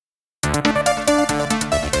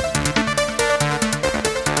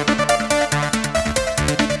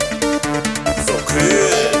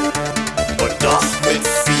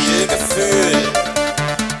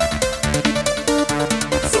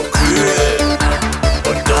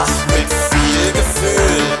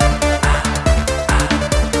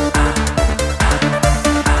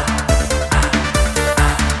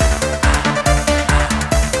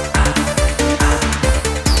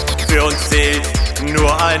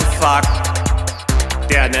einen Fakt,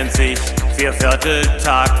 der nennt sich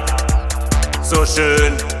Viervierteltakt. So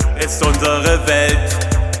schön ist unsere Welt,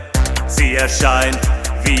 sie erscheint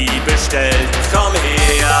wie bestellt. Komm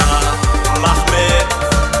her, mach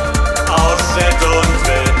mit, auf Schritt und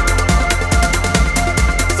Tritt.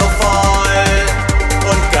 So voll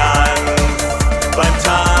und ganz beim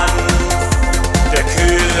Tanz der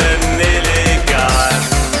kühlen Eleganz.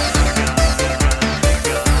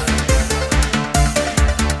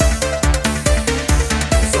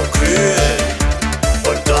 So kühl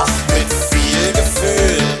und doch mit viel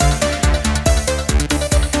Gefühl.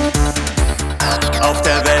 Auf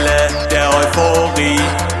der Welle der Euphorie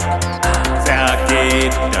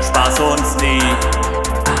vergeht der Spaß uns nie.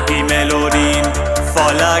 Die Melodien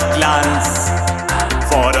voller Glanz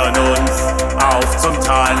fordern uns auf zum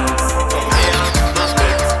Tanz.